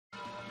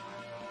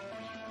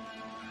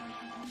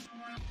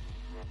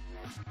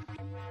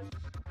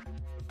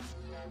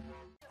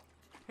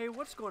Hey,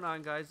 what's going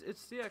on, guys?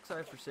 It's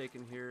CXI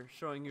Forsaken here,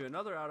 showing you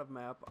another out of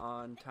map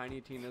on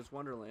Tiny Tina's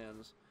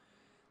Wonderlands.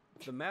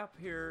 The map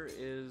here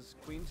is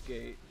Queen's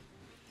Gate,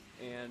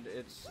 and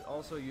it's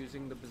also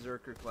using the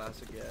Berserker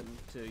class again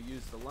to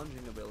use the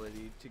lunging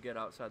ability to get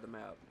outside the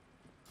map.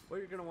 What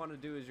you're going to want to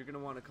do is you're going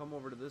to want to come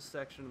over to this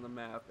section of the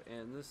map,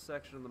 and this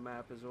section of the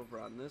map is over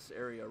on this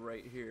area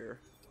right here.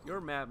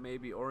 Your map may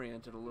be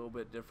oriented a little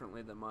bit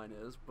differently than mine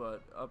is,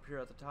 but up here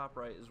at the top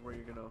right is where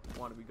you're going to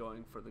want to be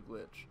going for the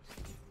glitch.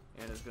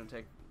 And it's going to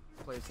take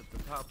place at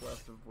the top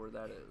left of where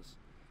that is.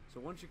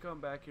 So once you come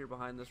back here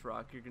behind this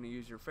rock, you're going to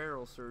use your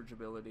Feral Surge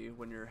ability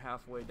when you're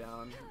halfway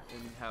down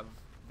and have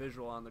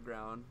visual on the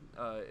ground.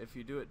 If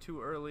you do it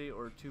too early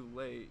or too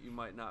late, you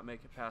might not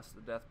make it past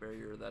the death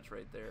barrier that's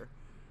right there.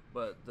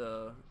 But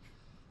the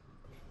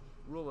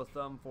rule of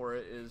thumb for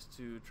it is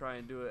to try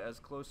and do it as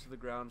close to the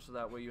ground so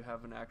that way you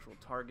have an actual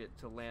target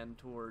to land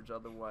towards.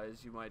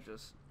 Otherwise you might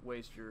just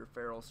waste your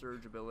Feral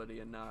Surge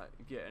ability and not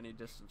get any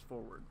distance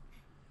forward.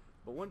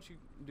 But once you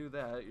do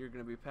that, you're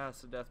going to be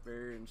past the death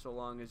barrier, and so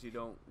long as you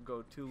don't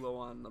go too low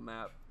on the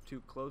map,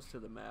 too close to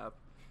the map,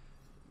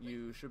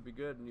 you should be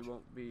good and you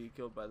won't be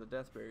killed by the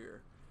death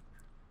barrier.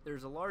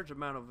 There's a large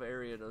amount of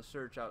area to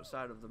search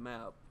outside of the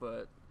map,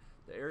 but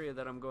the area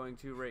that I'm going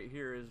to right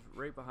here is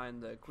right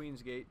behind the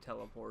Queen's Gate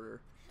teleporter,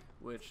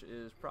 which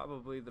is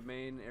probably the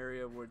main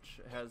area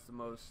which has the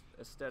most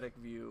aesthetic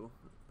view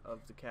of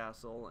the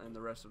castle and the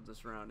rest of the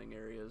surrounding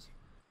areas.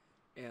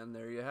 And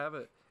there you have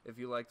it. If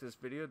you like this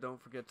video,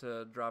 don't forget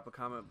to drop a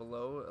comment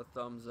below, a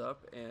thumbs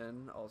up,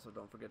 and also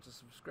don't forget to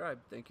subscribe.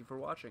 Thank you for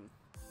watching.